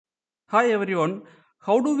Hi everyone.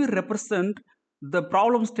 How do we represent the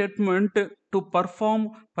problem statement to perform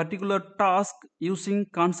particular task using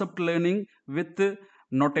concept learning with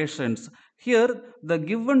notations? Here the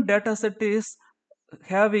given data set is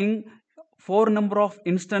having four number of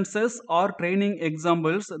instances or training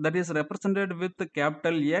examples that is represented with the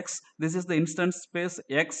capital X. This is the instance space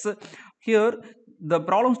X. Here the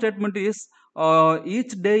problem statement is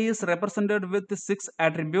each day is represented with six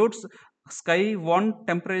attributes: sky, one,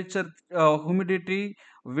 temperature, humidity,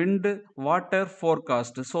 wind, water,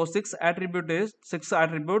 forecast. So six attributes.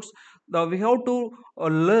 We have to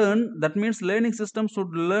learn. That means learning system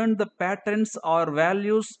should learn the patterns or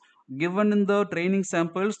values given in the training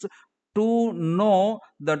samples to know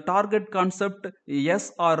the target concept,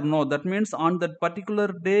 yes or no. That means on that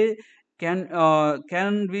particular day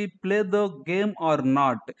can we play the game or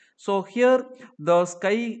not. So here the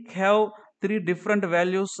sky have three different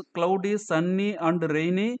values: cloudy, sunny and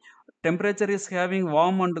rainy. Temperature is having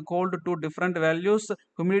warm and cold, two different values.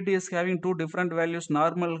 Humidity is having two different values,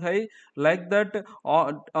 normal, high. Like that,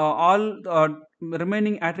 all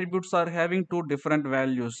remaining attributes are having two different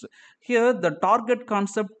values. Here the target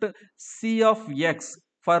concept C of X,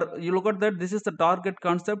 for you look at that, this is the target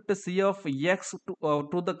concept C of X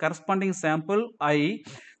to the corresponding sample I.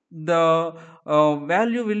 The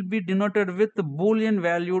value will be denoted with boolean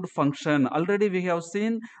valued function. Already we have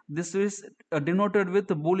seen this is denoted with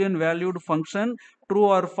boolean valued function, true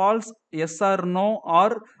or false, yes or no,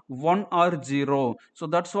 or 1 or 0. So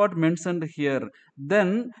that's what mentioned here.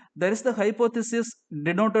 Then there is the hypothesis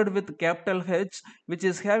denoted with capital H, which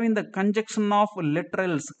is having the conjunction of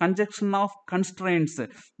literals, conjunction of constraints,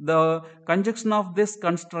 the conjunction of this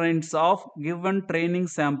constraints of given training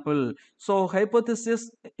sample. So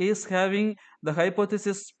hypothesis is having the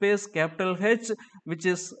hypothesis space capital H, which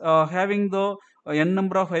is having the n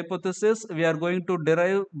number of hypotheses we are going to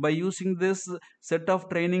derive by using this set of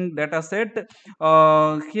training data set.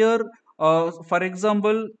 Here, for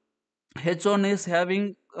example, H1 is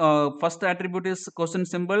having first attribute is question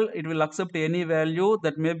symbol. It will accept any value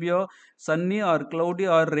that may be a sunny or cloudy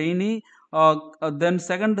or rainy. Then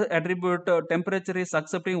second attribute temperature is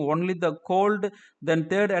accepting only the cold. Then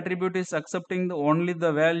third attribute is accepting only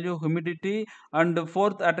the value humidity. And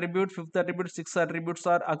fourth attribute, fifth attribute, sixth attributes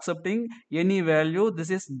are accepting any value. This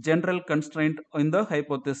is general constraint in the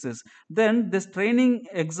hypothesis. Then this training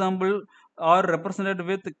example are represented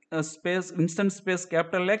with space instance space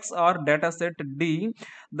capital X or data set D.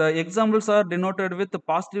 The examples are denoted with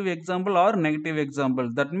positive example or negative example.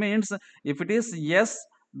 That means if it is yes,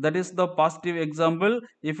 that is the positive example.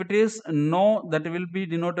 If it is no, that will be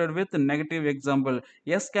denoted with negative example.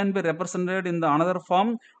 Yes can be represented in the another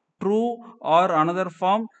form, true, or another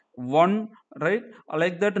form, one, right?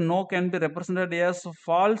 Like that, no can be represented as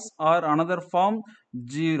false or another form,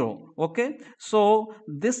 0. Okay, so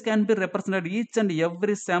this can be represented, each and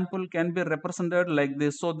every sample can be represented like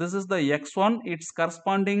this. So this is the x1, its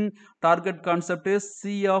corresponding target concept is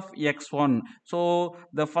C of x1. So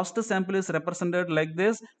the first sample is represented like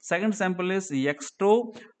this, second sample is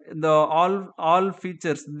x2. The all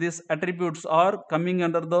features, these attributes are coming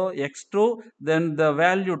under the x2. Then the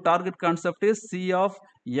value target concept is C of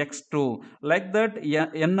x2. Like that,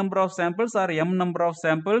 n number of samples or m number of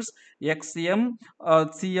samples, xm,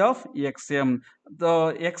 C of xm.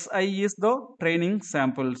 The xi is the training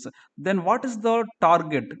samples. Then what is the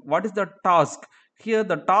target? What is the task? Here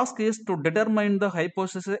the task is to determine the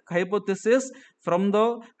hypothesis from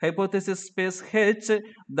the hypothesis space H.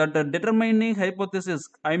 That the determining hypothesis,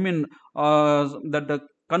 I mean that the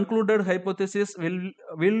concluded hypothesis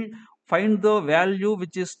will find the value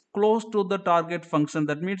which is close to the target function.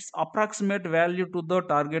 That means approximate value to the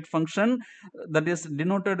target function, that is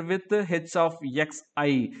denoted with h of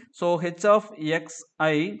xi. So h of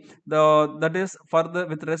xi, that is for the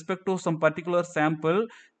with respect to some particular sample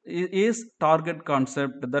is target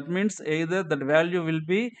concept. That means either that value will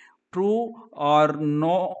be true or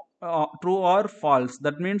no, true or false.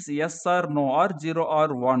 That means yes or no, or 0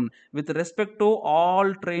 or 1 with respect to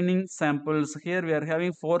all training samples. Here we are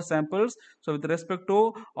having four samples. So with respect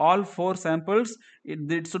to all four samples,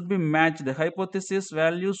 it should be matched. The hypothesis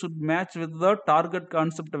value should match with the target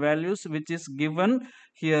concept values which is given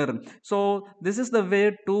here. So this is the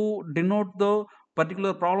way to denote the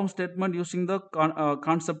particular problem statement using the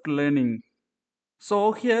concept learning.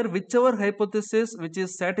 So here whichever hypothesis which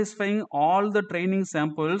is satisfying all the training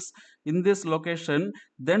samples in this location,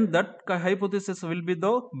 then that hypothesis will be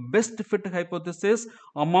the best fit hypothesis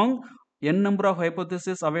among n number of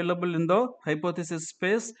hypotheses available in the hypothesis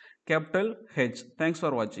space capital H. Thanks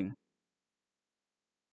for watching.